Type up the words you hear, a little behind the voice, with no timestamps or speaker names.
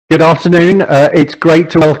Good afternoon. It's great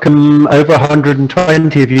to welcome over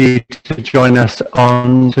 120 of you to join us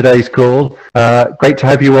on today's call. Great to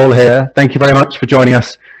have you all here. Thank you very much for joining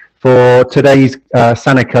us for today's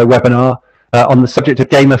Sanako webinar on the subject of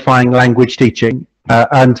gamifying language teaching.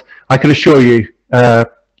 And I can assure you,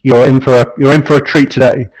 you're in for a treat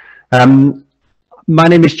today. My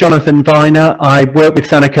name is Jonathan Viner. I work with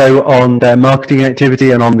Sanako on their marketing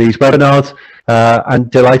activity and on these webinars. I'm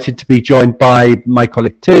delighted to be joined by my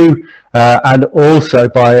colleague too, and also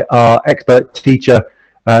by our expert teacher,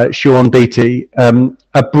 Shawn Beatty.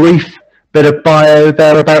 A brief bit of bio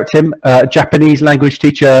there about him, a Japanese language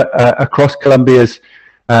teacher across Colombia's,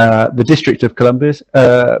 the District of Columbia's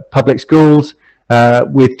public schools,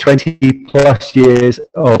 with 20 plus years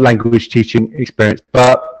of language teaching experience.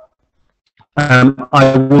 But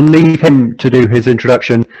I will leave him to do his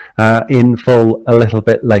introduction in full a little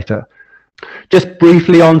bit later. Just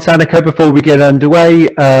briefly on Sanako before we get underway,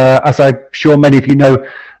 as I'm sure many of you know,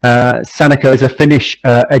 Sanako is a Finnish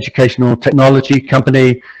educational technology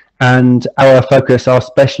company, and our focus, our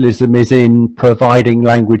specialism is in providing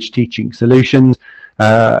language teaching solutions.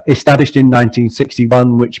 Established in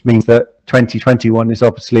 1961, which means that 2021 is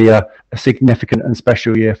obviously a significant and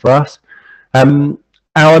special year for us.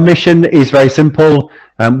 Our mission is very simple.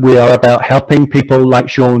 We are about helping people like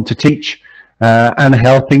Shawn to teach and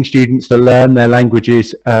helping students to learn their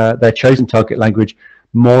languages, their chosen target language,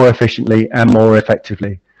 more efficiently and more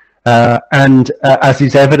effectively. As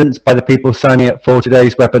is evidenced by the people signing up for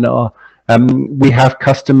today's webinar, we have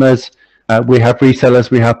customers, we have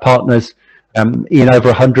resellers, we have partners in over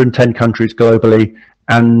 110 countries globally,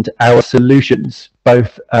 and our solutions,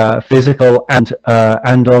 both physical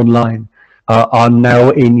and online, are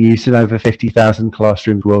now in use in over 50,000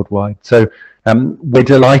 classrooms worldwide. So we're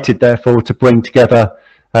delighted, therefore, to bring together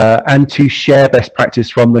and to share best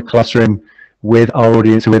practice from the classroom with our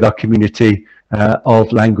audience, with our community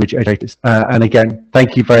of language educators. And again,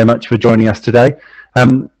 thank you very much for joining us today.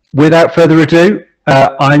 Without further ado,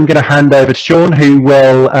 I'm going to hand over to Shawn, who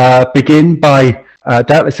will begin by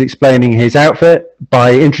doubtless explaining his outfit,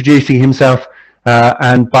 by introducing himself,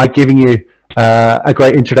 and by giving you a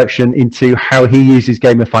great introduction into how he uses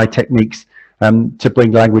gamified techniques to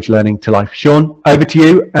bring language learning to life. Shawn, over to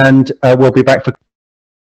you, and we'll be back for...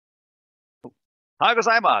 Hi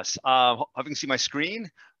gozaimasu. Hope you can see my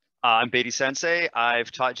screen. I'm Beatty Sensei.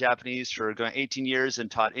 I've taught Japanese for going 18 years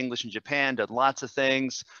and taught English in Japan, done lots of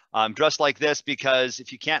things. I'm dressed like this because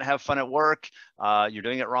if you can't have fun at work, you're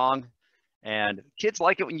doing it wrong. And kids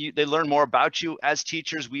like it when they learn more about you. As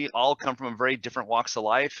teachers, we all come from very different walks of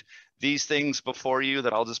life. These things before you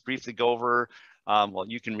that I'll just briefly go over, well,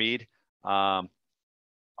 you can read, are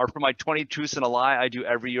from my 20 Truths and a Lie I do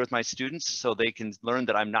every year with my students, so they can learn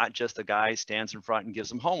that I'm not just a guy who stands in front and gives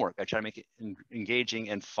them homework. I try to make it engaging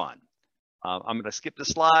and fun. I'm going to skip the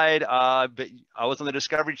slide, but I was on the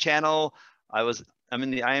Discovery Channel. I'm in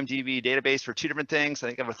the IMDb database for 2 different things. I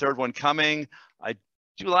think I have a 3rd one coming. I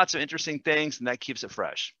do lots of interesting things, and that keeps it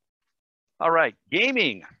fresh. All right,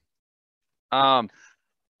 gaming.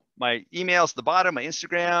 My email's at the bottom, my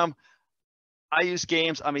Instagram. I use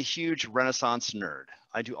games. I'm a huge Renaissance nerd.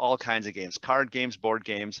 I do all kinds of games, card games, board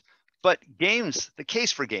games, but games, the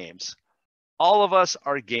case for games, all of us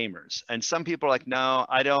are gamers. And some people are like, no,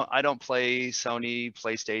 I don't play Sony,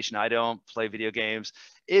 PlayStation. I don't play video games.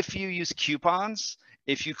 If you use coupons,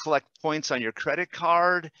 if you collect points on your credit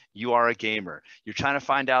card, you are a gamer. You're trying to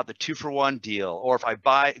find out the 2-for-1 deal. Or if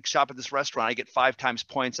I shop at this restaurant, I get 5 times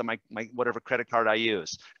points on my whatever credit card I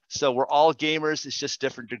use. So we're all gamers. It's just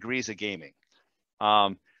different degrees of gaming.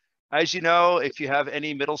 As you know, if you have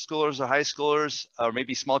any middle schoolers or high schoolers, or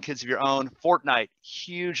maybe small kids of your own, Fortnite,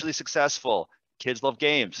 hugely successful. Kids love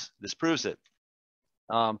games. This proves it.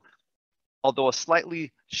 Although a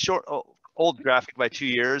slightly old graphic by 2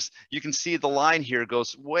 years, you can see the line here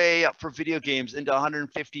goes way up for video games into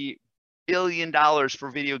 $150 billion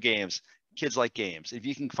for video games. Kids like games. If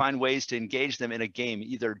you can find ways to engage them in a game,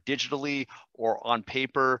 either digitally or on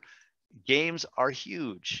paper, games are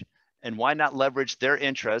huge. And why not leverage their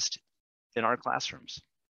interest in our classrooms?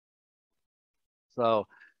 So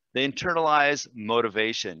they internalize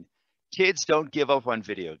motivation. Kids don't give up on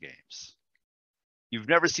video games. You've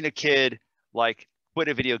never seen a kid like quit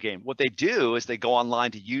a video game. What they do is they go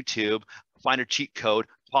online to YouTube, find a cheat code,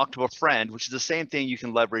 talk to a friend, which is the same thing you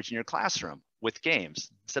can leverage in your classroom with games.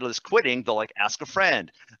 Instead of this quitting, they'll like ask a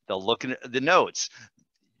friend. They'll look at the notes,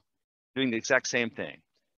 doing the exact same thing.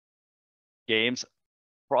 Games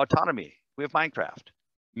for autonomy. We have Minecraft.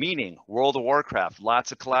 Meaning, World of Warcraft,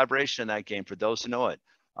 lots of collaboration in that game for those who know it.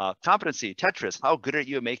 Competency, Tetris, how good are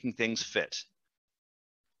you at making things fit?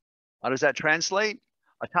 How does that translate?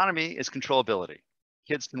 Autonomy is controllability.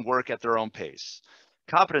 Kids can work at their own pace.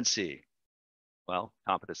 Competency, well,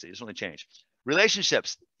 competency doesn't really change.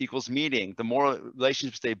 Relationships equals meaning. The more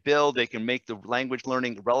relationships they build, they can make the language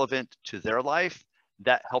learning relevant to their life.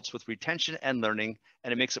 That helps with retention and learning,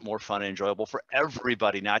 and it makes it more fun and enjoyable for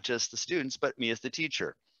everybody, not just the students, but me as the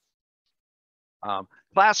teacher.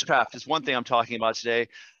 Classcraft is one thing I'm talking about today.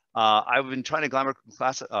 I've been trying to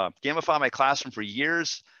gamify my classroom for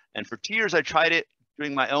years, and for 2 years I tried it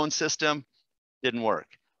doing my own system. Didn't work.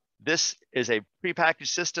 This is a prepackaged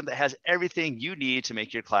system that has everything you need to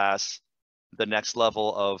make your class the next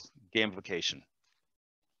level of gamification.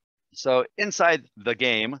 So inside the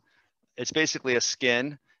game, it's basically a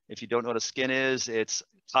skin. If you don't know what a skin is, it's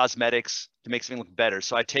cosmetics to make something look better.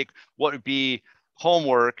 So I take what would be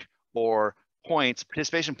homework or points,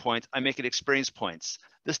 participation points, I make it experience points.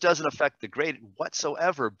 This doesn't affect the grade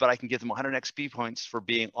whatsoever, but I can give them 100 XP points for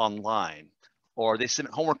being online, or they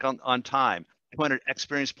submit homework on time, 200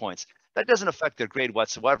 experience points. That doesn't affect their grade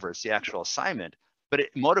whatsoever. It's the actual assignment, but it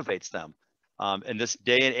motivates them. In this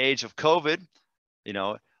day and age of COVID, you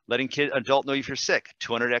know, letting adult know if you're sick,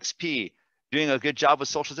 200 XP, doing a good job with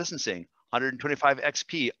social distancing, 125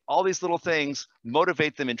 XP. All these little things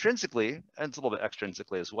motivate them intrinsically, and it's a little bit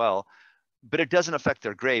extrinsically as well, but it doesn't affect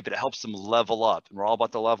their grade, but it helps them level up. And we're all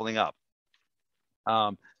about the leveling up.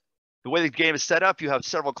 The way the game is set up, you have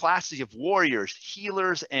several classes. You have warriors,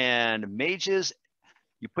 healers, and mages.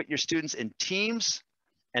 You put your students in teams,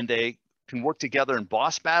 and they can work together in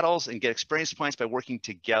boss battles and get experience points by working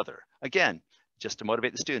together. Again, just to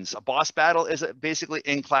motivate the students. A boss battle is basically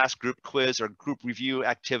in-class group quiz or group review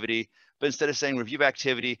activity, but instead of saying review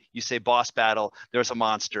activity, you say boss battle, there's a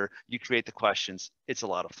monster, you create the questions. It's a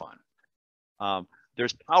lot of fun.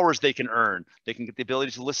 There's powers they can earn. They can get the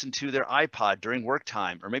ability to listen to their iPod during work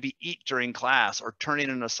time, or maybe eat during class, or turn in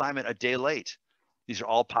an assignment a day late. These are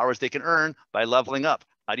all powers they can earn by leveling up.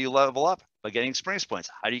 How do you level up? By getting experience points.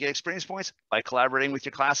 How do you get experience points? By collaborating with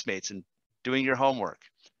your classmates and doing your homework.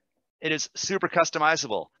 It is super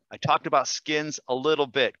customizable. I talked about skins a little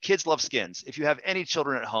bit. Kids love skins. If you have any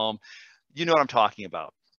children at home, you know what I'm talking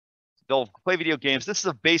about. They'll play video games. This is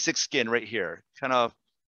a basic skin right here, kind of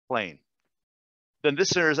plain. Then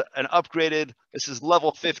this is an upgraded, this is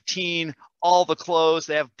level 15, all the clothes,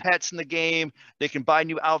 they have pets in the game, they can buy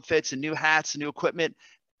new outfits and new hats and new equipment,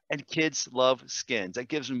 and kids love skins. That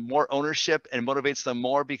gives them more ownership and motivates them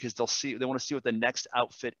more because they want to see what the next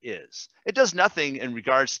outfit is. It does nothing in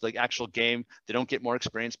regards to the actual game. They don't get more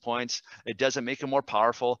experience points. It doesn't make them more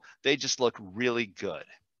powerful. They just look really good.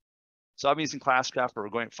 So I've been using Classcraft for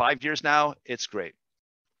going 5 years now. It's great.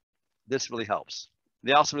 This really helps.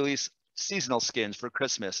 They also release seasonal skins for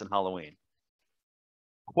Christmas and Halloween.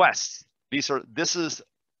 Quests. This is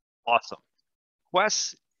awesome.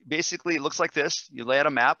 Quests basically looks like this. You lay out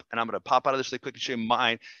a map, and I'm going to pop out of this really quick and show you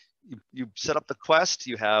mine. You set up the quest.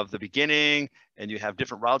 You have the beginning, and you have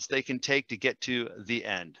different routes they can take to get to the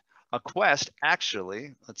end. A quest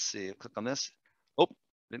actually, let's see, I'll click on this. Oh,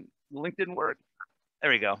 the link didn't work.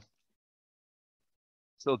 There we go.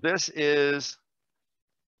 So this is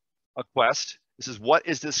a quest. This is what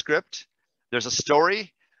is this script? There's a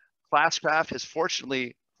story. Classcraft has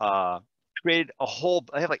fortunately created a whole,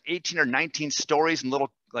 I have like 18 or 19 stories and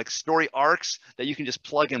little like story arcs that you can just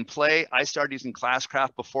plug and play. I started using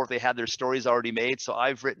Classcraft before they had their stories already made. So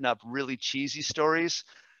I've written up really cheesy stories,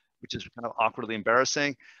 which is kind of awkwardly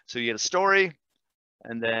embarrassing. So you get a story,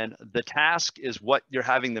 and then the task is what you're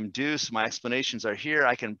having them do. So my explanations are here.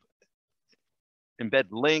 I can embed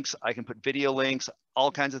links. I can put video links,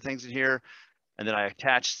 all kinds of things in here. And then I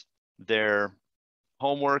attach their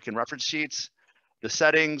homework and reference sheets. The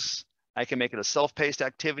settings, I can make it a self-paced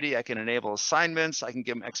activity. I can enable assignments. I can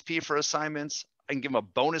give them XP for assignments. I can give them a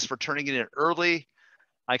bonus for turning it in early.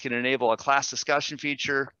 I can enable a class discussion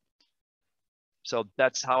feature. So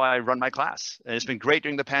that's how I run my class. And it's been great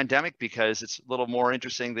during the pandemic because it's a little more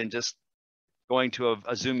interesting than just going to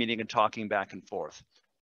a Zoom meeting and talking back and forth.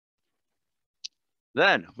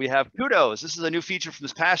 Then we have kudos. This is a new feature from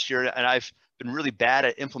this past year, and I've been really bad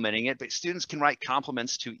at implementing it, but students can write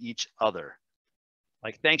compliments to each other.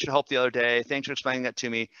 Like, thanks for help the other day. Thanks for explaining that to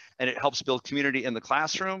me. And it helps build community in the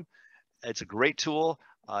classroom. It's a great tool.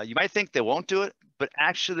 You might think they won't do it, but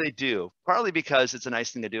actually they do, partly because it's a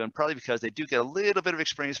nice thing to do, and partly because they do get a little bit of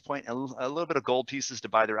experience point and a little bit of gold pieces to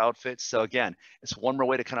buy their outfits. So again, it's one more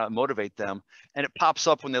way to kind of motivate them. And it pops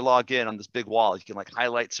up when they log in on this big wall. You can like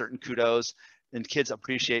highlight certain kudos, and kids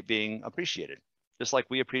appreciate being appreciated, just like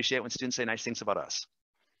we appreciate when students say nice things about us.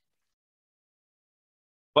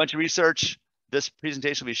 Bunch of research. This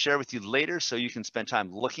presentation will be shared with you later, so you can spend time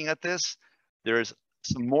looking at this. There's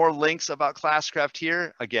Some more links about Classcraft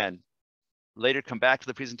here. Again, later come back to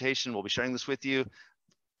the presentation. We'll be sharing this with you.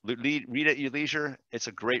 Read at your leisure. It's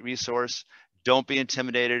a great resource. Don't be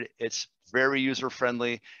intimidated. It's very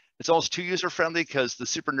user-friendly. It's almost too user-friendly because the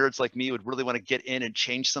super nerds like me would really want to get in and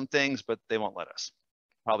change some things, but they won't let us.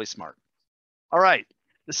 Probably smart. All right.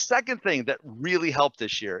 The second thing that really helped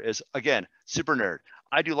this year is, again, super nerd.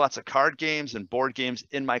 I do lots of card games and board games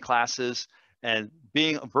in my classes, and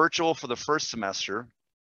being virtual for the first semester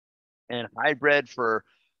and hybrid for,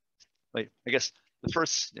 I guess, the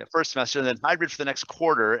first semester, and then hybrid for the next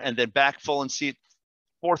quarter, and then back full in seat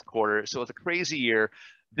fourth quarter. So it's a crazy year.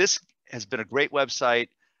 This has been a great website.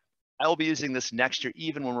 I will be using this next year,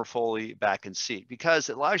 even when we're fully back in seat, because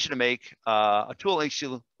it allows you to make a tool allows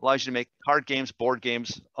you to make card games, board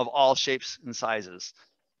games of all shapes and sizes.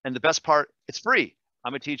 And the best part, it's free.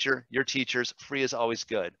 I'm a teacher, you're teachers. Free is always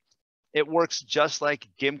good. It works just like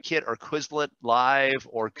Gimkit or Quizlet Live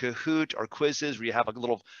or Kahoot or Quizzes, where you have a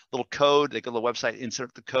little code. They go to the website,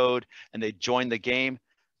 insert the code, and they join the game.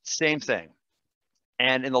 Same thing.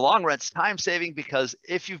 And in the long run, it's time saving, because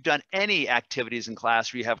if you've done any activities in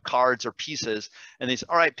class where you have cards or pieces and they say,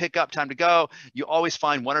 all right, pick up, time to go, you always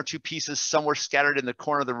find one or two pieces somewhere scattered in the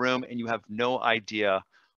corner of the room, and you have no idea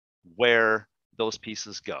where those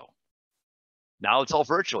pieces go. Now it's all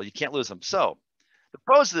virtual. You can't lose them. So the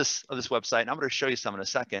pros of this website, and I'm going to show you some in a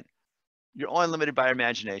second, you're only limited by your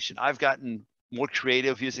imagination. I've gotten more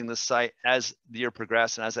creative using this site as the year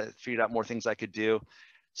progressed and as I figured out more things I could do.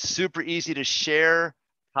 Super easy to share,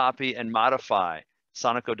 copy, and modify.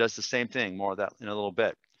 Sanako does the same thing, more of that in a little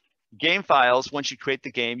bit. Game files, once you create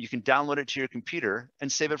the game, you can download it to your computer and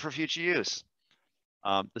save it for future use.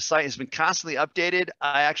 The site has been constantly updated.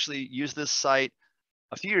 I actually used this site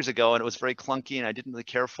a few years ago, and it was very clunky, and I didn't really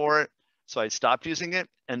care for it. So I stopped using it,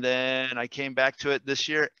 and then I came back to it this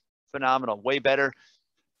year. Phenomenal, way better.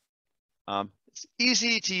 It's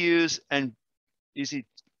easy to use and easy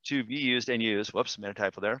to be used and use. Whoops, made a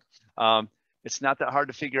typo there. It's not that hard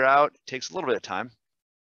to figure out. It takes a little bit of time.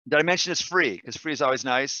 Did I mention it's free? Because free is always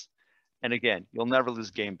nice. And again, you'll never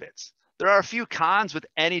lose game bits. There are a few cons with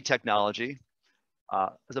any technology.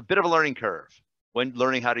 There's a bit of a learning curve when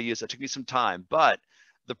learning how to use it. It took me some time, but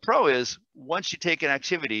the pro is once you take an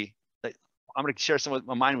activity, I'm going to share some of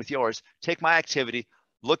mine with yours. Take my activity,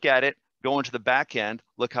 look at it, go into the back end,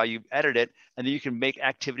 look how you edit it, and then you can make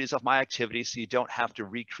activities of my activity so you don't have to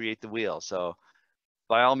recreate the wheel. So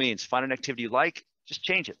by all means, find an activity you like, just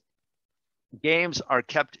change it. Games are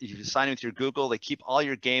kept, if you sign in with your Google, they keep all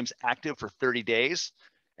your games active for 30 days.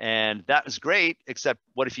 And that is great, except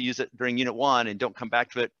what if you use it during unit 1 and don't come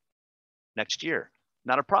back to it next year?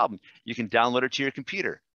 Not a problem. You can download it to your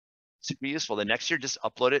computer. Super useful. The next year, just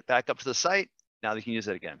upload it back up to the site. Now you can use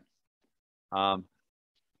it again.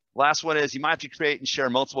 Last one is you might have to create and share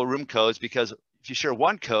multiple room codes, because if you share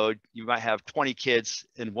one code, you might have 20 kids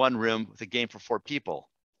in one room with a game for 4 people.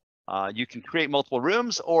 You can create multiple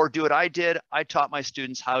rooms or do what I did. I taught my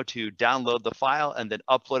students how to download the file and then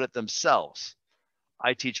upload it themselves.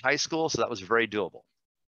 I teach high school, so that was very doable.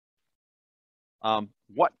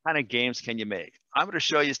 What kind of games can you make? I'm going to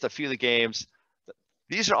show you just a few of the games.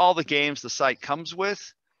 These are all the games the site comes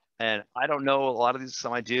with, and I don't know a lot of these,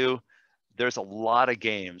 some I do. There's a lot of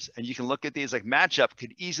games, and you can look at these. Like matchup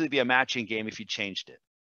could easily be a matching game if you changed it.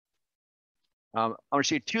 I'm going to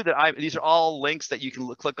show you 2 that these are all links that you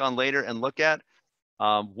can click on later and look at.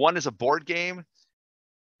 One is a board game.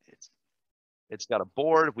 It's got a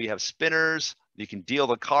board. We have spinners. You can deal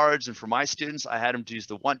the cards, and for my students, I had them to use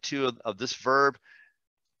the 1-2 of this verb,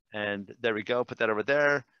 and there we go. Put that over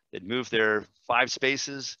there. They'd move their 5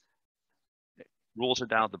 spaces. Rules are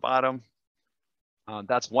down at the bottom.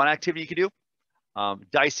 That's one activity you can do.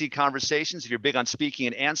 Dicey conversations, if you're big on speaking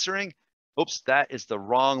and answering. Oops, that is the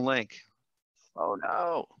wrong link. Oh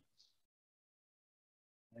no.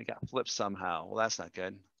 I got flipped somehow. Well, that's not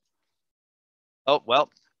good. Oh, well,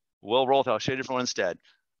 we'll roll with it. I'll show you a different one instead.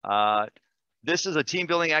 This is a team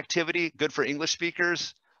building activity, good for English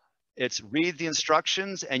speakers. It's read the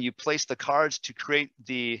instructions and you place the cards to create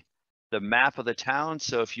the map of the town.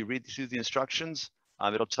 So if you read through the instructions,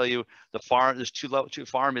 it'll tell you the farm, there's two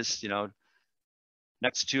farm is,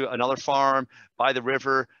 next to another farm by the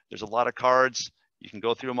river. There's a lot of cards. You can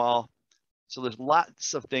go through them all. So there's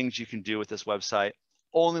lots of things you can do with this website,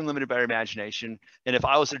 only limited by your imagination. And if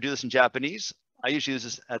I was to do this in Japanese, I usually use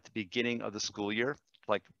this at the beginning of the school year,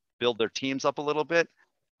 like build their teams up a little bit.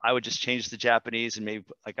 I would just change the Japanese and maybe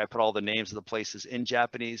like I put all the names of the places in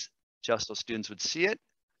Japanese just so students would see it.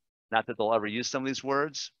 Not that they'll ever use some of these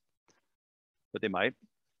words, but they might.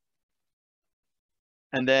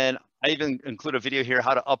 And then I even include a video here,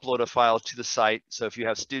 how to upload a file to the site. So if you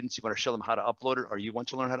have students, you want to show them how to upload it, or you want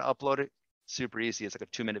to learn how to upload it, super easy. It's like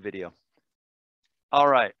a 2-minute video. All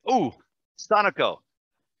right. Ooh, Sanako.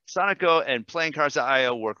 Sanako and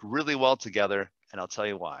playingcards.io work really well together, and I'll tell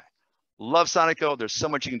you why. Love Sanako. There's so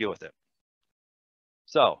much you can do with it.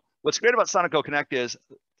 So what's great about Sanako Connect is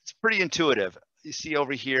it's pretty intuitive. You see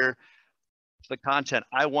over here, the content,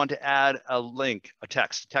 I want to add a link, a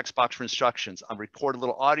text box for instructions. I'll record a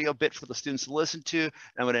little audio bit for the students to listen to, and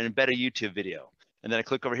I'm going to embed a YouTube video. And then I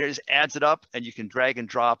click over here, it just adds it up, and you can drag and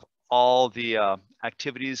drop all the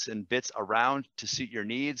activities and bits around to suit your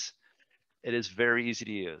needs. It is very easy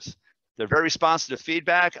to use. They're very responsive to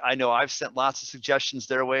feedback. I know I've sent lots of suggestions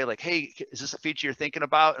their way, like, hey, is this a feature you're thinking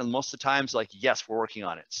about? And most of the times, like, yes, we're working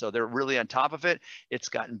on it. So they're really on top of it. It's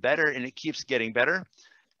gotten better, and it keeps getting better.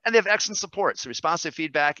 And they have excellent support. So responsive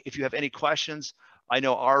feedback. If you have any questions, I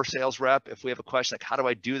know our sales rep, if we have a question like, how do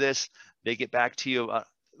I do this? They get back to you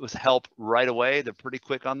with help right away. They're pretty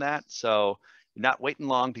quick on that. So you're not waiting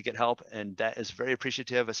long to get help. And that is very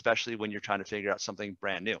appreciative, especially when you're trying to figure out something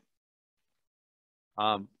brand new.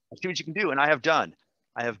 Activities you can do, and I have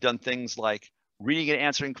done things like reading and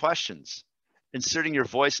answering questions, inserting your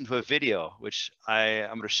voice into a video, which I'm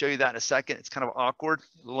going to show you that in a second. It's kind of awkward,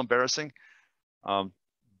 a little embarrassing.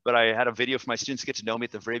 But I had a video for my students to get to know me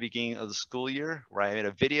at the very beginning of the school year, where I made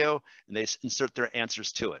a video and they insert their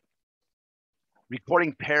answers to it.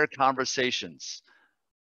 Recording pair conversations.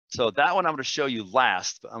 So that one I'm going to show you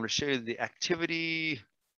last, but I'm going to show you the activity.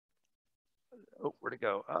 Oh, where'd it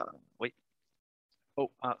go? Wait. Oh,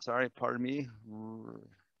 sorry, pardon me.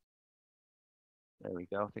 There we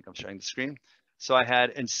go. I think I'm sharing the screen. So I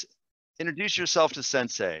had introduce yourself to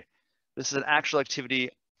Sensei. This is an actual activity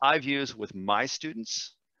I've used with my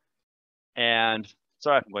students. And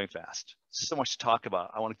sorry, I'm going fast. So much to talk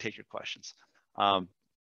about. I want to take your questions.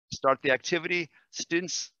 Start the activity.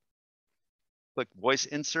 Students click voice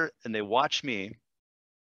insert and they watch me.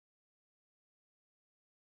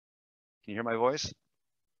 Can you hear my voice?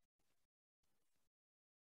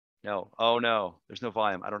 No. Oh no, there's no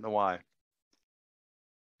volume. I don't know why.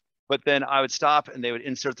 But then I would stop and they would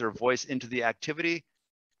insert their voice into the activity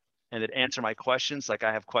and they'd answer my questions. Like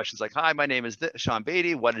I have questions like, hi, my name is Shawn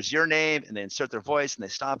Beatty. What is your name? And they insert their voice and they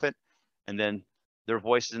stop it. And then their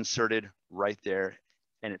voice is inserted right there.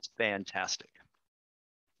 And it's fantastic.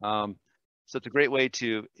 So it's a great way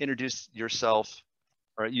to introduce yourself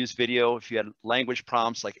or use video. If you had language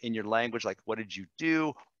prompts, like in your language, like what did you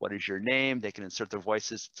do? What is your name? They can insert their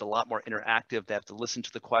voices. It's a lot more interactive. They have to listen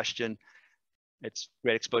to the question. It's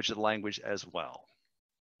great exposure to the language as well.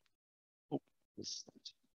 Oh,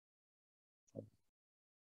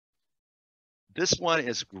 this one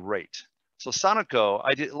is great. So Sanako,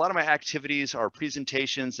 I did a lot of my activities are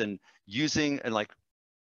presentations and using and like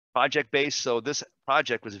project-based. So this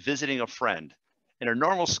project was visiting a friend. In a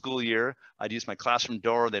normal school year, I'd use my classroom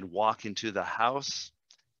door, they'd walk into the house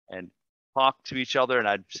and talk to each other, and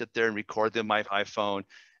I'd sit there and record them on my iPhone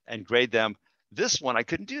and grade them. This one I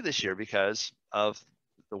couldn't do this year because of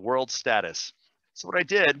the world status. So what I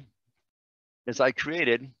did is I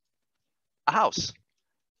created a house.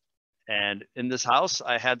 And in this house,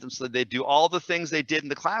 I had them so they'd do all the things they did in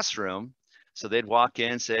the classroom. So they'd walk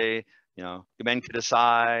in, say, you know, "Gomen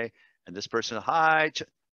kudasai," and this person, "Hi,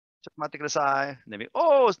 chakmate kudasai," and they'd be,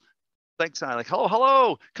 "Oh, thanks." And I'm like, "Hello,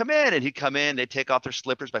 hello, come in." And he'd come in, they'd take off their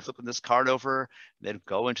slippers by flipping this card over. They'd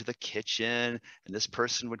go into the kitchen, and this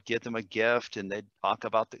person would give them a gift, and they'd talk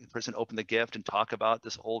about the person opened the gift and talk about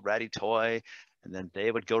this old ratty toy. And then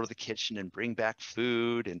they would go to the kitchen and bring back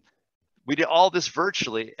food. And we did all this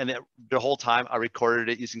virtually, and the whole time I recorded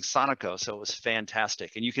it using Sanako, so it was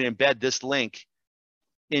fantastic. And you can embed this link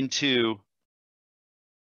into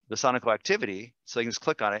the Sanako activity, so you can just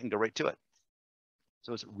click on it and go right to it.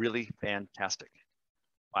 So it's really fantastic.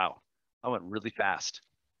 Wow, I went really fast.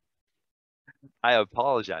 I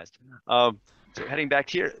apologize. So heading back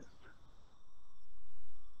here.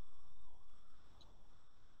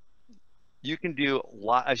 You can do a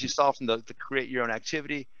lot, as you saw from the create your own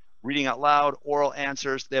activity, reading out loud, oral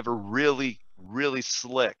answers. They have a really, really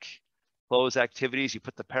slick close activities. You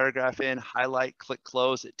put the paragraph in, highlight, click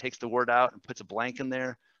close. It takes the word out and puts a blank in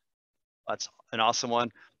there. That's an awesome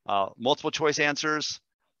one. Multiple choice answers,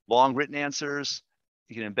 long written answers.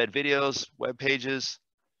 You can embed videos, web pages,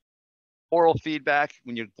 oral feedback.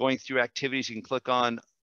 When you're going through activities, you can click on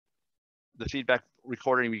the feedback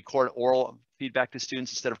recorder and record oral feedback to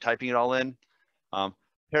students instead of typing it all in.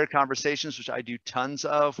 Paired conversations, which I do tons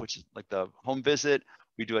of, which is like the home visit.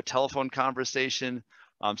 We do a telephone conversation.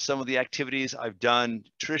 Some of the activities I've done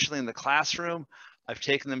traditionally in the classroom, I've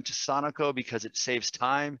taken them to Sanako because it saves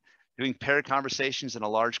time. Doing paired conversations in a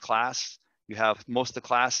large class. You have most of the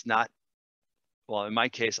class not, well, in my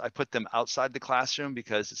case, I put them outside the classroom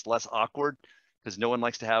because it's less awkward, because no one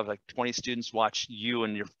likes to have like 20 students watch you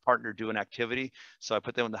and your partner do an activity. So I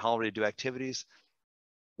put them in the hallway to do activities.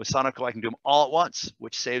 With Sanako, I can do them all at once,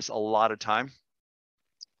 which saves a lot of time.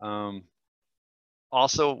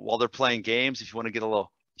 Also, while they're playing games, if you want to get a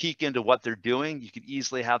little peek into what they're doing, you can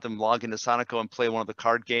easily have them log into Sanako and play one of the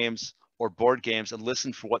card games or board games and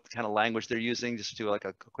listen for what kind of language they're using, just do like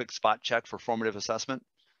a quick spot check for formative assessment.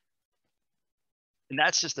 And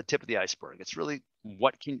that's just the tip of the iceberg. It's really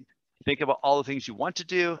what can you think about all the things you want to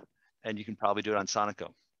do, and you can probably do it on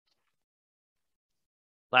Sanako.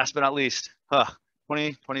 Last but not least,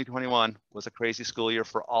 2021 was a crazy school year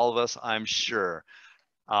for all of us, I'm sure.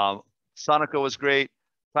 Sanako was great,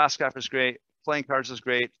 Classcraft was great, playing cards was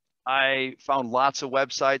great. I found lots of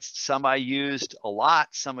websites. Some I used a lot,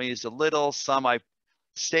 some I used a little, some I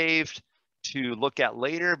saved to look at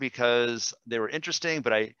later because they were interesting,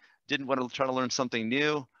 but I didn't want to try to learn something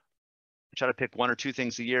new. I try to pick 1 or 2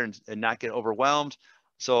 things a year and not get overwhelmed.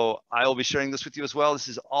 So I will be sharing this with you as well. This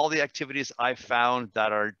is all the activities I found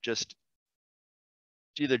that are just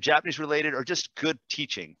either Japanese related or just good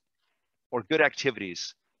teaching or good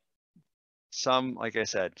activities. Some, like I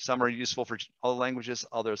said, some are useful for all languages,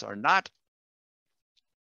 others are not.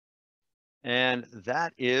 And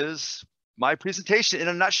that is my presentation in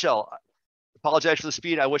a nutshell. I apologize for the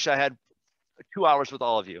speed. I wish I had 2 hours with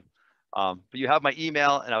all of you. But you have my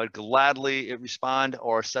email, and I would gladly respond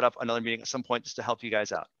or set up another meeting at some point just to help you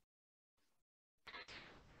guys out.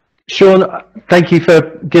 Shawn, thank you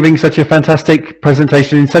for giving such a fantastic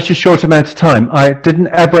presentation in such a short amount of time. I didn't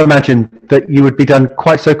ever imagine that you would be done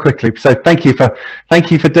quite so quickly. So thank you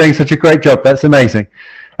for doing such a great job. That's amazing.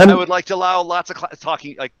 I would like to allow lots of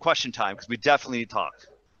talking, like question time, because we definitely need to talk.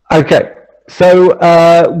 Okay. So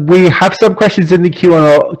we have some questions in the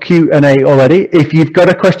Q&A already. If you've got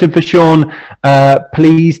a question for Shawn,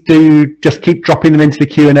 please do just keep dropping them into the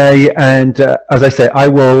Q&A, and as I say, I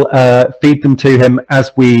will feed them to him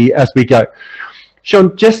as we go.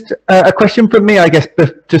 Shawn, just a question from me, I guess,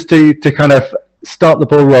 just to kind of start the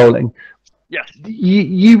ball rolling. Yes.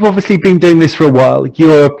 You've obviously been doing this for a while.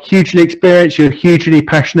 You're hugely experienced. You're hugely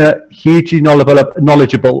passionate, hugely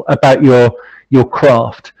knowledgeable about your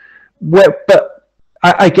craft. But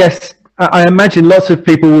I guess I imagine lots of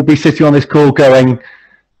people will be sitting on this call going,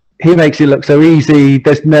 he makes it look so easy,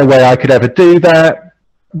 there's no way I could ever do that.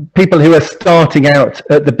 People who are starting out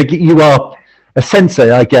at the beginning, you are a sensei,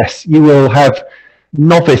 I guess. You will have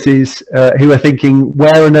novices who are thinking,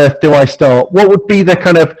 where on earth do I start? What would be the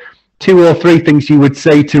kind of 2 or 3 things you would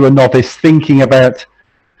say to a novice thinking about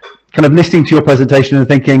kind of listening to your presentation and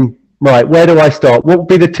thinking, right, where do I start? What would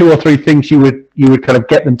be the 2 or 3 things you would kind of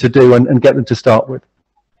get them to do and get them to start with?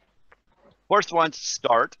 First one,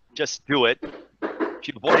 start. Just do it.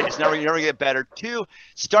 Keep avoiding it's never get better. 2,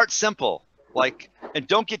 start simple, and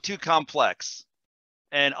don't get too complex,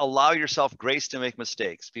 and allow yourself grace to make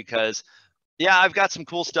mistakes. Because, yeah, I've got some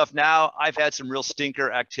cool stuff now. I've had some real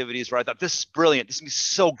stinker activities where I thought this is brilliant, this is gonna be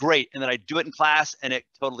so great, and then I do it in class and it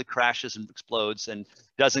totally crashes and explodes and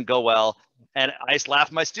doesn't go well. And I just laugh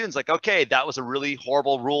at my students like, okay, that was a really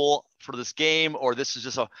horrible rule for this game, or this is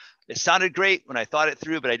just it sounded great when I thought it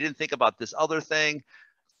through, but I didn't think about this other thing.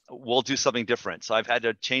 We'll do something different. So I've had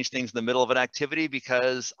to change things in the middle of an activity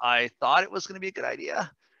because I thought it was going to be a good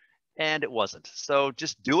idea and it wasn't. So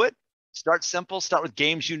just do it. Start simple. Start with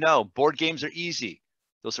games you know. Board games are easy.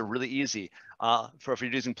 Those are really easy. For if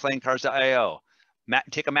you're using playingcards.io,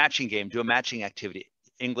 take a matching game, do a matching activity.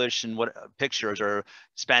 English and pictures, or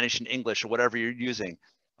Spanish and English, or whatever you're using.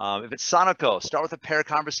 If it's Sanako, start with a pair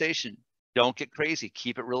conversation. Don't get crazy.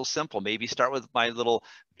 Keep it real simple. Maybe start with my little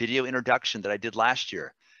video introduction that I did last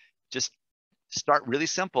year. Just start really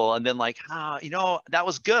simple, and then that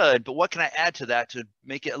was good, but what can I add to that to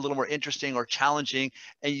make it a little more interesting or challenging?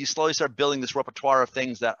 And you slowly start building this repertoire of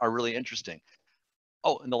things that are really interesting.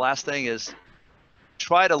 Oh, and the last thing is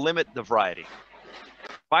try to limit the variety.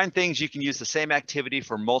 Find things you can use the same activity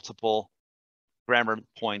for multiple grammar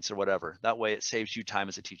points or whatever. That way it saves you time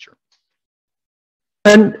as a teacher.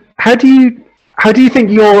 And how do you think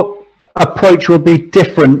your approach will be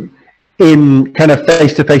different in kind of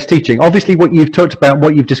face-to-face teaching? Obviously, what you've talked about,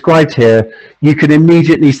 what you've described here, you can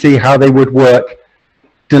immediately see how they would work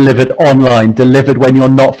delivered online, delivered when you're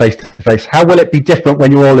not face-to-face. How will it be different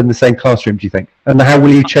when you're all in the same classroom, do you think? And how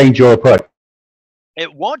will you change your approach?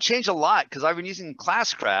 It won't change a lot because I've been using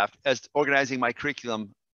Classcraft as organizing my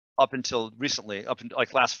curriculum up until recently, up in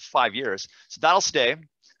like last 5 years. So that'll stay.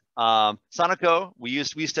 Sanako,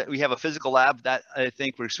 we have a physical lab that I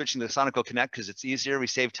think we're switching to Sanako Connect because it's easier. We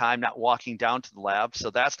save time not walking down to the lab.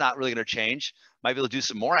 So that's not really going to change. Might be able to do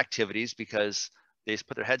some more activities because they just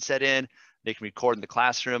put their headset in, they can record in the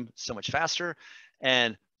classroom so much faster.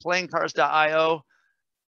 And playingcards.io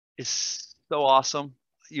is so awesome.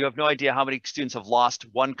 You have no idea how many students have lost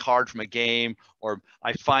one card from a game, or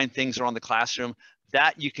I find things around the classroom.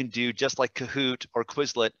 That you can do just like Kahoot or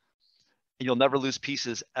Quizlet. You'll never lose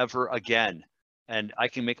pieces ever again. And I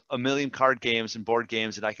can make a million card games and board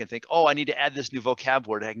games, and I can think, oh, I need to add this new vocab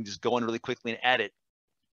word. I can just go in really quickly and add it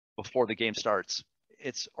before the game starts.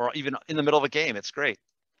 Or even in the middle of a game. It's great.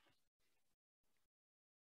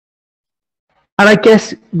 And I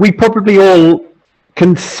guess we probably all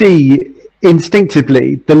can see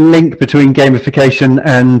instinctively the link between gamification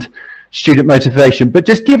and student motivation. But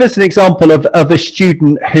just give us an example of a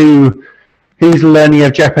student whose learning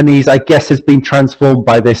of Japanese, I guess, has been transformed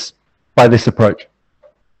by this approach.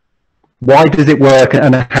 Why does it work,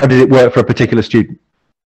 and how did it work for a particular student?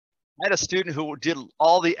 I had a student who did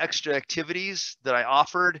all the extra activities that I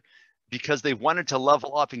offered because they wanted to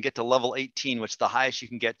level up and get to level 18, which is the highest you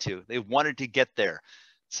can get to. They wanted to get there.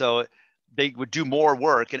 So they would do more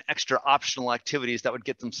work and extra optional activities that would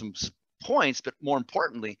get them some points, but more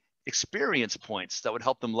importantly, experience points that would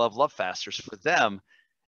help them level up faster. So for them,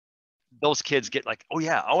 those kids get like, oh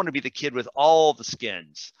yeah, I want to be the kid with all the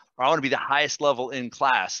skins, or I want to be the highest level in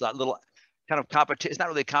class. That little kind of competition, it's not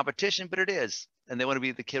really a competition, but it is. And they want to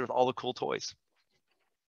be the kid with all the cool toys.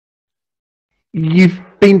 You've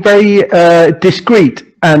been very discreet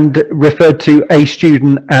and referred to a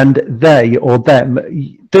student and they or them.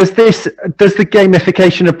 Does the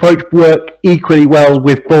gamification approach work equally well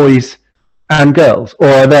with boys and girls, or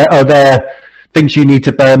are there things you need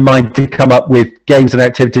to bear in mind to come up with games and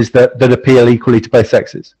activities that appeal equally to both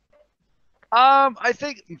sexes? I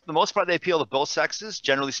think for the most part they appeal to both sexes,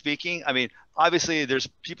 generally speaking. I mean, obviously there's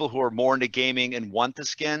people who are more into gaming and want the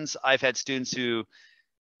skins. I've had students who,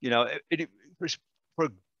 you know, for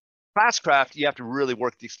Classcraft, you have to really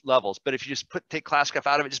work these levels. But if you just take Classcraft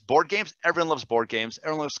out of it, just board games, everyone loves board games.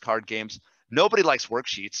 Everyone loves card games. Nobody likes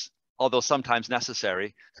worksheets, although sometimes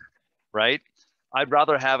necessary, right? I'd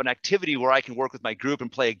rather have an activity where I can work with my group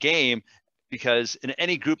and play a game, because in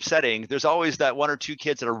any group setting, there's always that one or two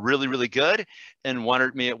kids that are really, really good, and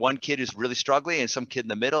one kid who's really struggling, and some kid in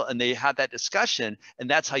the middle, and they have that discussion, and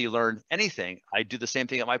that's how you learn anything. I do the same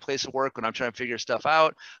thing at my place of work when I'm trying to figure stuff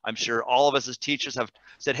out. I'm sure all of us as teachers have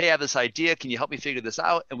said, hey, I have this idea, can you help me figure this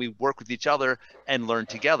out? And we work with each other and learn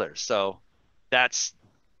together. So that's,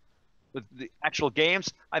 with the actual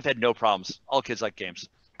games, I've had no problems. All kids like games.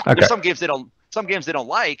 Okay. There's some games they don't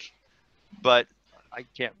like, but I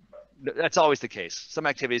can't. That's always the case. Some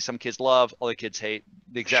activities some kids love, other kids hate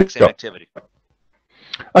the exact same activity.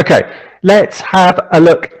 Okay, let's have a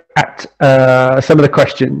look at some of the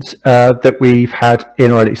questions that we've had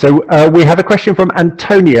in already. So we have a question from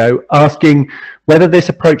Antonio asking whether this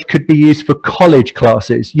approach could be used for college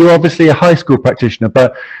classes. You're obviously a high school practitioner,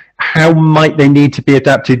 but how might they need to be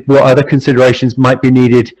adapted? What other considerations might be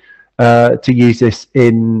needed to use this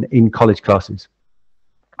in college classes?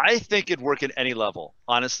 I think it'd work at any level,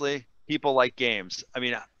 honestly. People like games. I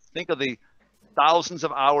mean, think of the thousands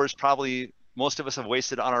of hours probably most of us have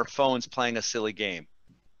wasted on our phones playing a silly game.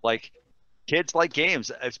 Like, kids like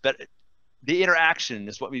games. The interaction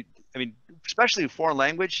is what I mean, especially foreign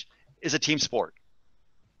language is a team sport.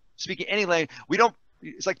 Speaking any language,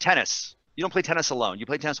 it's like tennis. You don't play tennis alone. You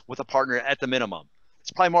play tennis with a partner at the minimum.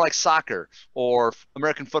 It's probably more like soccer or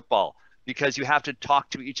American football, because you have to talk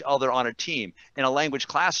to each other on a team. In a language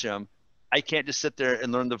classroom, I can't just sit there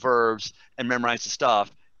and learn the verbs and memorize the stuff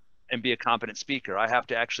and be a competent speaker. I have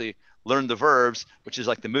to actually learn the verbs, which is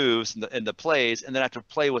like the moves and the plays, and then I have to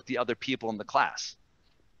play with the other people in the class,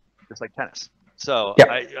 just like tennis. So yeah.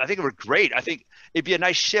 I think it would great. I think it'd be a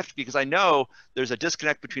nice shift, because I know there's a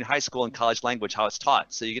disconnect between high school and college language, how it's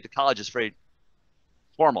taught. So you get to college, it's very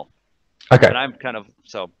formal. Okay. And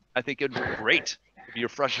so I think it'd be great. It'd be your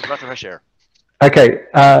breath of fresh air. Okay,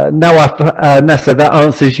 now Nessa, that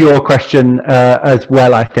answers your question as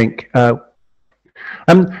well, I think.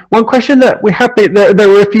 One question that we have, there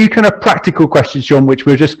were a few kind of practical questions, Shawn, which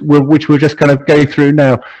we'll just kind of go through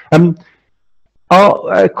now.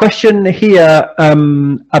 Our question here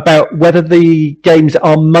about whether the games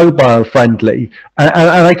are mobile friendly, and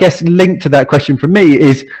I guess linked to that question from me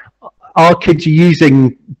is, are kids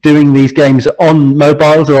doing these games on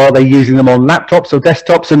mobiles, or are they using them on laptops or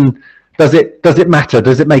desktops, and does it matter?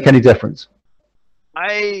 Does it make any difference?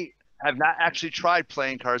 I have not actually tried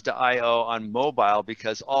playingcards.io on mobile,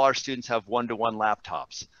 because all our students have one-to-one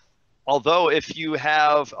laptops. Although if you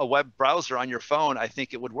have a web browser on your phone, I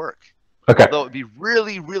think it would work. Okay. Although it'd be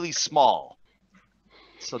really, really small.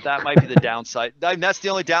 So that might be the downside. That's the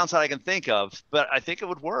only downside I can think of, but I think it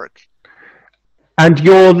would work. And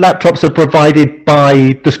your laptops are provided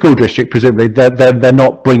by the school district, presumably. They're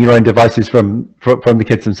not bringing your own devices from the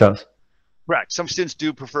kids themselves. Correct. Some students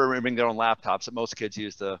do prefer bringing their own laptops, but most kids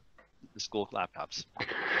use the school laptops.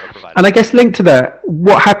 And I guess linked to that,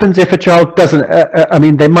 what happens if a child doesn't? I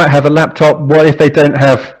mean, they might have a laptop. What if they don't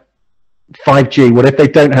have 5G? What if they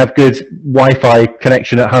don't have good Wi-Fi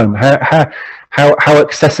connection at home? How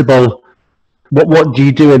accessible? What do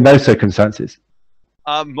you do in those circumstances?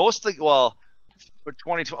 Mostly, well, for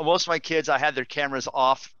 2020, most of my kids, I had their cameras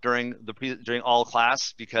off during all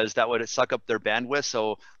class because that would suck up their bandwidth.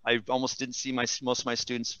 So I almost didn't see most of my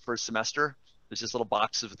students first semester. There's just little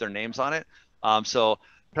boxes with their names on it. So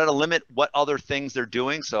try to limit what other things they're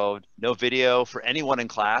doing. So no video for anyone in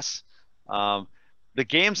class. The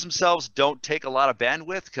games themselves don't take a lot of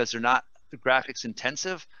bandwidth because they're not graphics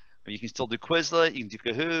intensive. You can still do Quizlet, you can do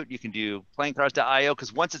Kahoot, you can do playingcards.io,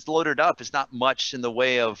 because once it's loaded up, it's not much in the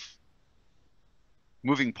way of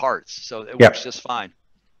moving parts. So it works just fine.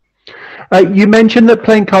 You mentioned that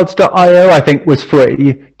playingcards.io, I think, was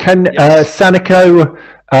free. Sanako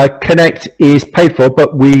Connect is paid for,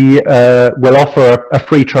 but we will offer a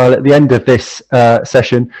free trial at the end of this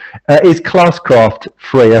session. Is Classcraft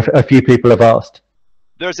free? A few people have asked.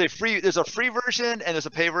 There's a free version and there's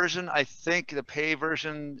a pay version. I think the pay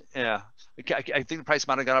version, yeah, I think the price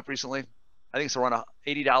might have gone up recently. I think it's around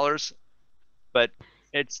 $80, but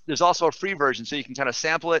there's also a free version, so you can kind of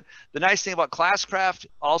sample it. The nice thing about Classcraft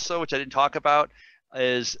also, which I didn't talk about,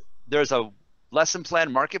 is there's a lesson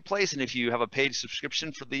plan marketplace, and if you have a paid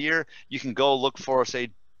subscription for the year, you can go look for,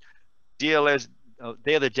 say, Day of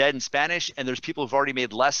the Dead in Spanish, and there's people who've already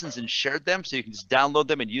made lessons and shared them, so you can just download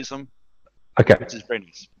them and use them. Okay. Which is very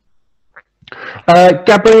nice.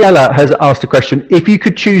 Gabriella has asked a question. If you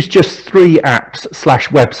could choose just 3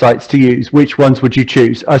 apps/websites to use, which ones would you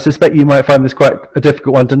choose? I suspect you might find this quite a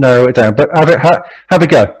difficult one to narrow it down, but have a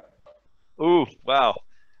go. Ooh, wow.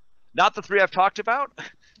 Not the 3 I've talked about?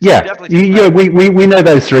 Yeah, we know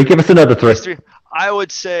those 3. Give us another 3. I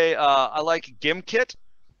would say I like GimKit.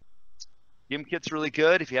 GimKit's really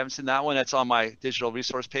good. If you haven't seen that one, that's on my digital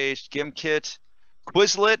resource page. GimKit,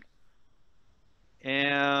 Quizlet,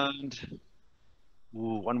 and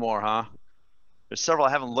one more, huh? There's several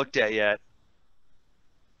I haven't looked at yet.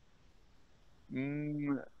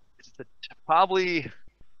 Probably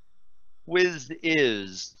Quiz.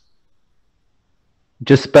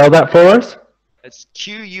 Just spell that for us. It's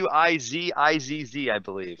Q-U-I-Z-I-Z-Z, I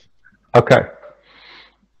believe. Okay.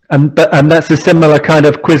 And that's a similar kind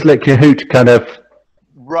of Quizlet Kahoot kind of.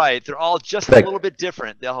 Right. They're all just a little bit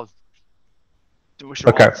different. They'll have all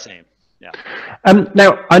the same. Yeah.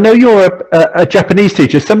 Now I know you're a Japanese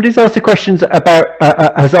teacher. Somebody's asked a question about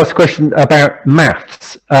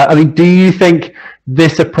maths. I mean, do you think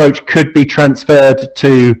this approach could be transferred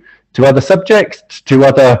to other subjects, to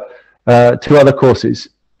other courses?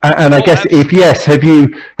 And I guess if yes, have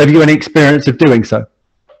you any experience of doing so?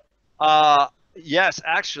 Yes,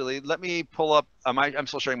 actually. Let me pull up. I'm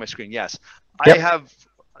still sharing my screen. Yes, yep.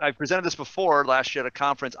 I presented this before last year at a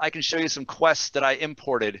conference. I can show you some quests that I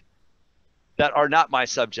imported that are not my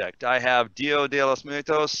subject. I have Dio de los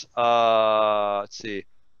Muertos. Let's see,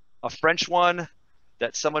 a French one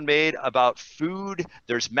that someone made about food.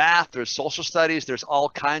 There's math. There's social studies. There's all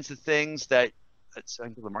kinds of things that. I can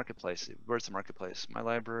go to the marketplace. Where's the marketplace? My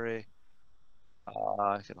library.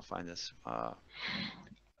 I can find this. But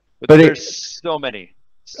there's so many.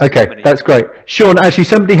 Okay, that's great. Shawn, actually,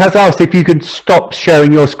 somebody has asked if you can stop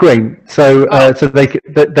sharing your screen, so so they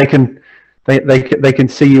can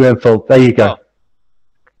see you in full. There you go.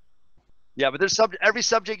 Yeah, but there's every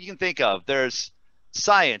subject you can think of. There's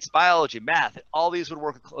science, biology, math. All these would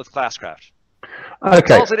work with Classcraft.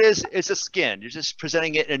 Okay. All it is, it's a skin. You're just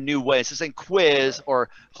presenting it in a new way. It's just a quiz or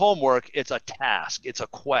homework. It's a task. It's a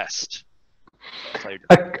quest. That's how you're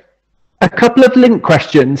doing it. A couple of link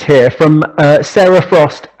questions here from Sarah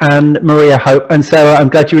Frost and Maria Hope. And Sarah, I'm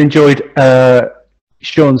glad you enjoyed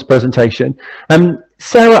Shawn's presentation.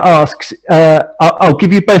 Sarah asks, I'll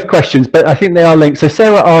give you both questions, but I think they are linked. So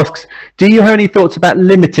Sarah asks, do you have any thoughts about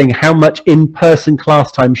limiting how much in-person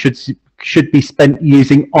class time should be spent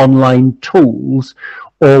using online tools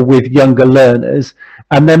or with younger learners?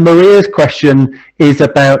 And then Maria's question is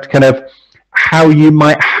about kind of how you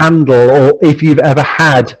might handle, or if you've ever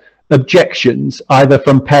had objections either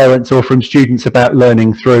from parents or from students about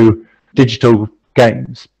learning through digital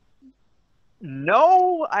games.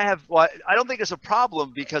 No, I have. Well, I don't think it's a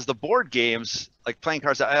problem because the board games, like playing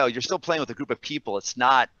cards.io, you're still playing with a group of people. It's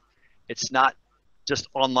not. It's not just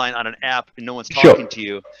online on an app and no one's talking Sure. to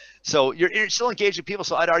you. So you're still engaging people.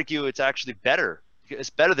 So I'd argue it's actually better. It's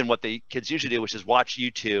better than what the kids usually do, which is watch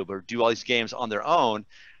YouTube or do all these games on their own.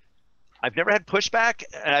 I've never had pushback,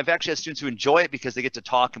 and I've actually had students who enjoy it because they get to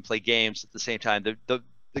talk and play games at the same time.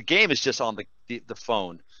 The game is just on the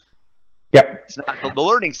phone. Yeah. It's not, the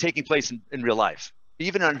learning's taking place in real life.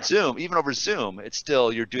 Even on Zoom, even over Zoom, it's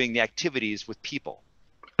still, you're doing the activities with people.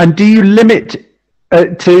 And do you limit,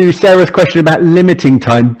 to Sarah's question about limiting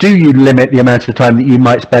time, do you limit the amount of time that you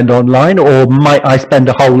might spend online, or might I spend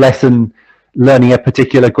a whole lesson learning a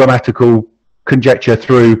particular grammatical conjecture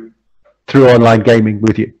through online gaming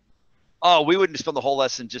with you? Oh, we wouldn't spend the whole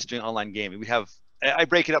lesson just doing online gaming. I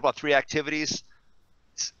break it up about 3 activities.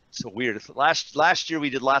 It's so weird. Last year we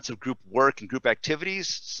did lots of group work and group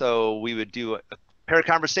activities. So we would do a pair of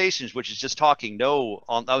conversations, which is just talking.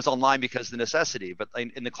 I was online because of the necessity, but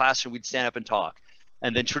in the classroom we'd stand up and talk.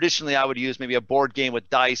 And then traditionally I would use maybe a board game with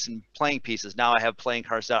dice and playing pieces. Now I have playing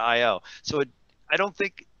cards.io. So I don't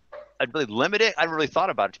think I'd really limit it. I haven't really thought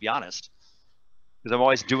about it, to be honest, because I'm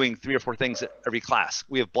always doing 3 or 4 things at every class.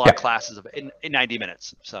 We have block classes in 90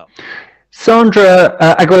 minutes. So Sandra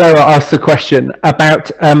Aguilera asked a question about,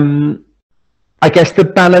 I guess, the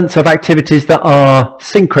balance of activities that are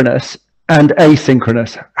synchronous and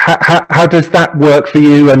asynchronous. How does that work for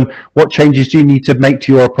you, and what changes do you need to make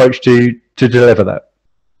to your approach to deliver that?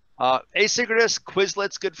 Asynchronous,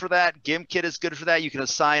 Quizlet's good for that. GimKit is good for that. You can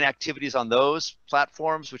assign activities on those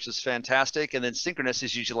platforms, which is fantastic. And then synchronous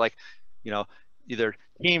is usually like, either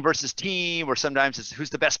team versus team, or sometimes it's who's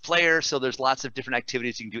the best player. So there's lots of different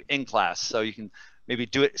activities you can do in class. So you can maybe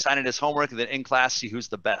sign it as homework, and then in class see who's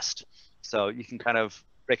the best. So you can kind of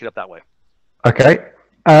break it up that way. Okay.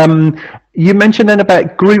 You mentioned then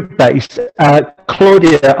about group-based.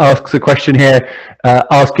 Claudia asks a question here,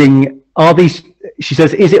 asking, she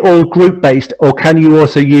says, is it all group-based, or can you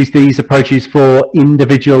also use these approaches for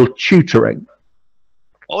individual tutoring?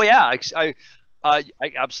 Oh yeah, I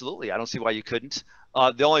absolutely. I don't see why you couldn't.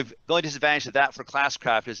 The only disadvantage of that for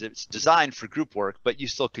Classcraft is it's designed for group work, but you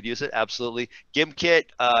still could use it, absolutely. GimKit,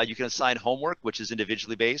 you can assign homework, which is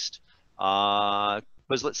individually based.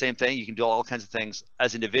 Quizlet, same thing. You can do all kinds of things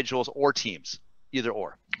as individuals or teams, either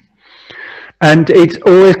or. And it's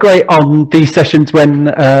always great on these sessions when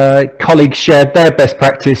colleagues share their best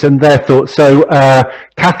practice and their thoughts. So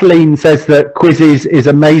Kathleen says that Quizzes is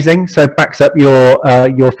amazing, so backs up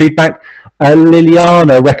your feedback.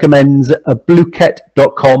 Liliana recommends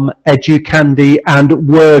blueket.com, EduCandy, and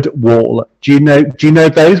WordWall. Do you know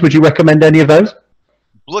those? Would you recommend any of those?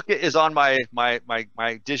 Blueket is on my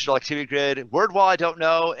digital activity grid. WordWall I don't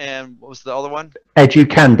know, and what was the other one?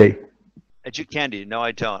 EduCandy. EduCandy. No,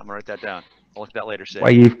 I don't. I'm gonna write that down. I'll look at that later. Say.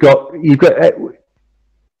 Well, you've got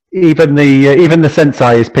even the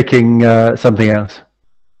Sensei is picking something else.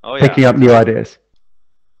 Oh yeah. Picking up new ideas.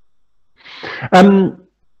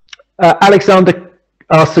 Alexander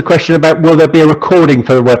asked the question about, will there be a recording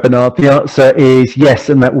for the webinar? The answer is yes,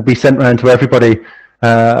 and that will be sent around to everybody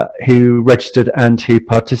who registered and who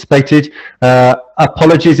participated.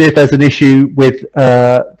 Apologies if there's an issue with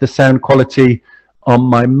the sound quality on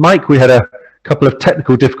my mic. We had a couple of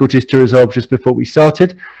technical difficulties to resolve just before we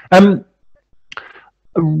started. There's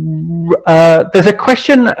a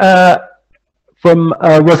question from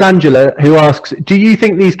Rosangela, who asks, do you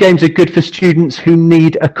think these games are good for students who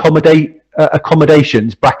need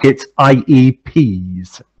accommodations, brackets,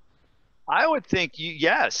 IEPs? I would think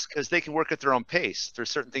yes, because they can work at their own pace. There's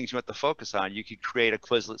certain things you have to focus on. You could create a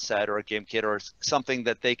Quizlet set or a GameKit or something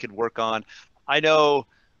that they could work on. I know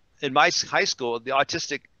in my high school, the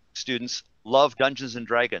autistic students love Dungeons and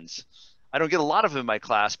Dragons. I don't get a lot of them in my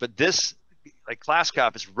class, but this, like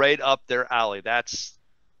Classcraft, is right up their alley.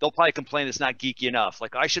 They'll probably complain it's not geeky enough.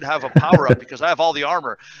 Like, I should have a power up because I have all the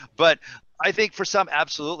armor. But I think for some,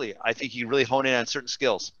 absolutely. I think you really hone in on certain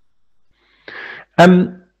skills.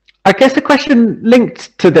 I guess a question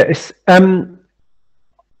linked to this.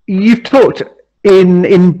 You've talked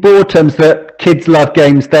in broad terms that kids love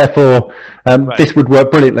games, therefore right. This would work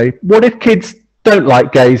brilliantly. What if kids don't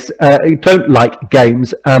like games?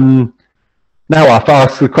 Now I've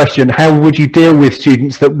asked the question, how would you deal with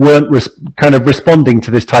students that weren't kind of responding to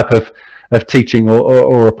this type of teaching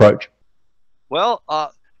or approach? Well,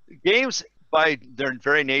 games by their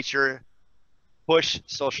very nature push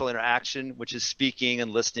social interaction, which is speaking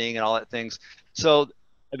and listening and all that things. So,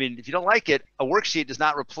 I mean, if you don't like it, a worksheet does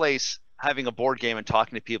not replace having a board game and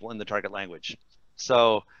talking to people in the target language.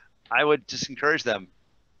 So I would just encourage them,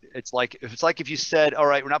 It's like if you said, all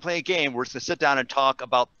right, we're not playing a game, we're just gonna sit down and talk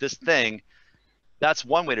about this thing. That's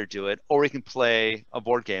one way to do it. Or we can play a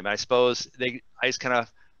board game. And I suppose I just kind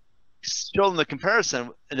of show them the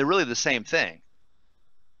comparison, and they're really the same thing.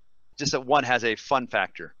 Just that one has a fun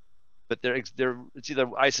factor. But it's either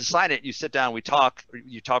I assign it, you sit down, we talk, or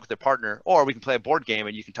you talk with their partner, or we can play a board game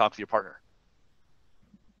and you can talk with your partner.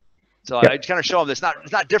 So I kind of show them it's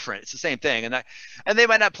not different. It's the same thing, and they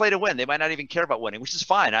might not play to win. They might not even care about winning, which is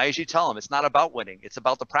fine. I usually tell them it's not about winning. It's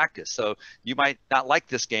about the practice. So you might not like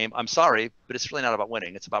this game. I'm sorry, but it's really not about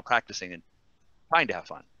winning. It's about practicing and trying to have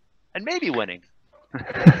fun, and maybe winning.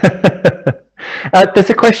 There's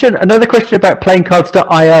another question about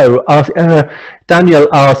playingcards.io. Daniel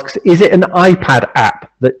asks, is it an iPad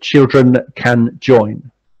app that children can join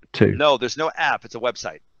to? No, there's no app. It's a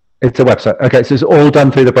website. It's a website. Okay, so it's all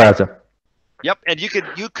done through the browser. Yep, and you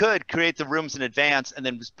could create the rooms in advance and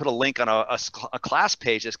then just put a link on a class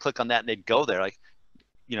page. Just click on that and they'd go there. Like,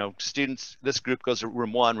 students, this group goes to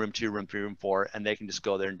room 1, room 2, room 3, room 4, and they can just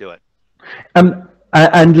go there and do it.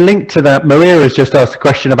 And linked to that, Maria has just asked a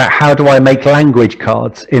question about how do I make language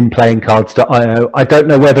cards in playingcards.io. I don't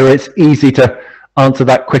know whether it's easy to answer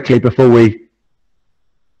that quickly before we,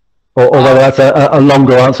 or whether that's a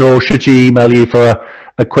longer answer, or should she email you for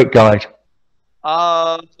a quick guide?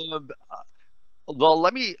 Well,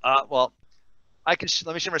 let me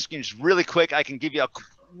let me share my screen just really quick. I can give you a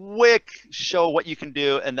quick show what you can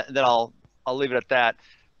do, and then I'll leave it at that.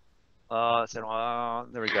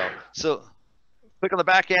 There we go. So click on the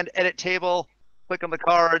back end, edit table, click on the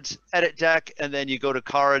cards, edit deck, and then you go to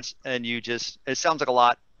cards, and it sounds like a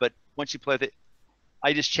lot, but once you play with it,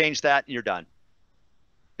 I just change that and you're done.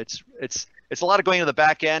 It's a lot of going to the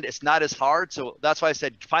back end. It's not as hard. So that's why I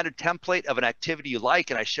said, find a template of an activity you like.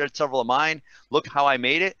 And I shared several of mine. Look how I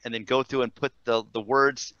made it, and then go through and put the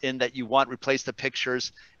words in that you want, replace the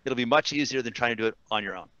pictures. It'll be much easier than trying to do it on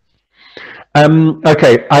your own.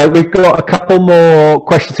 Okay, we've got a couple more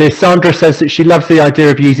questions here. Sandra says that she loves the idea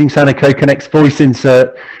of using Sanako Connect's voice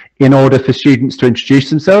insert in order for students to introduce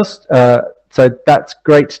themselves. So that's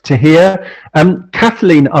great to hear.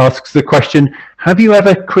 Kathleen asks the question, have you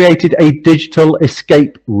ever created a digital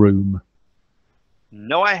escape room?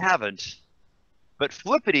 No, I haven't. But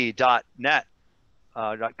flippity.net,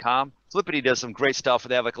 .com, Flippity does some great stuff.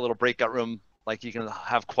 They have like a little breakout room, like you can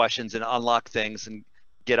have questions and unlock things and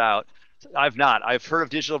get out. I've not. I've heard of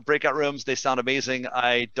digital breakout rooms. They sound amazing.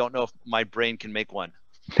 I don't know if my brain can make one.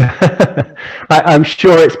 I'm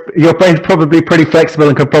sure your brain's probably pretty flexible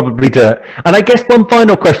and could probably do it. And I guess one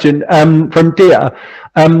final question from Dia.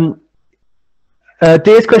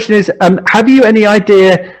 Dia's question is, have you any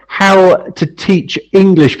idea how to teach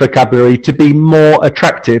English vocabulary to be more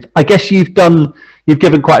attractive? I guess you've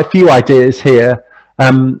given quite a few ideas here,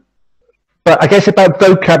 but I guess about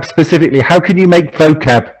vocab specifically, how can you make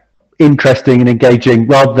vocab interesting and engaging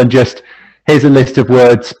rather than just, here's a list of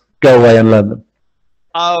words, go away and learn them?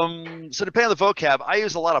 So depending on the vocab, I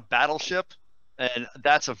use a lot of Battleship, and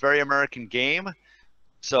that's a very American game.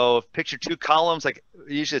 So picture 2 columns, like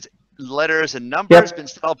usually it's letters and numbers, but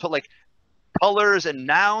instead I'll put like colors and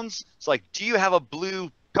nouns. So like, do you have a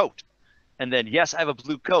blue coat? And then, yes, I have a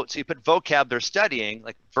blue coat. So you put vocab they're studying,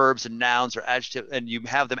 like verbs and nouns or adjectives, and you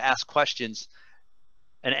have them ask questions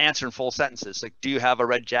and answer in full sentences. Like, do you have a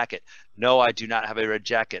red jacket? No, I do not have a red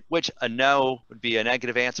jacket, which a no would be a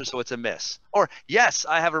negative answer, so it's a miss. Or, yes,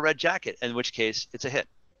 I have a red jacket, in which case it's a hit.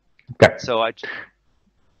 Okay. So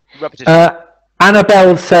repetition.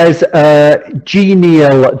 Annabelle says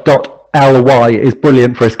genial.ly is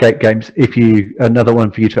brilliant for escape games. Another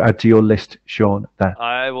one for you to add to your list, Shawn. There.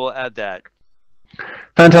 I will add that.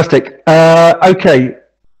 Fantastic. Okay.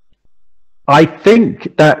 I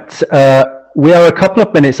think that we are a couple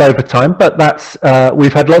of minutes over time, but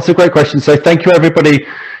we've had lots of great questions. So thank you, everybody,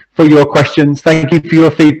 for your questions. Thank you for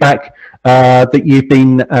your feedback that you've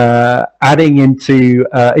been adding into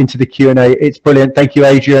the Q&A. It's brilliant. Thank you,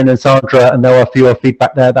 Adrian and Sandra and Noah, for your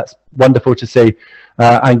feedback there. That's wonderful to see.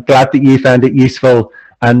 I'm glad that you found it useful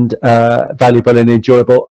and valuable and enjoyable.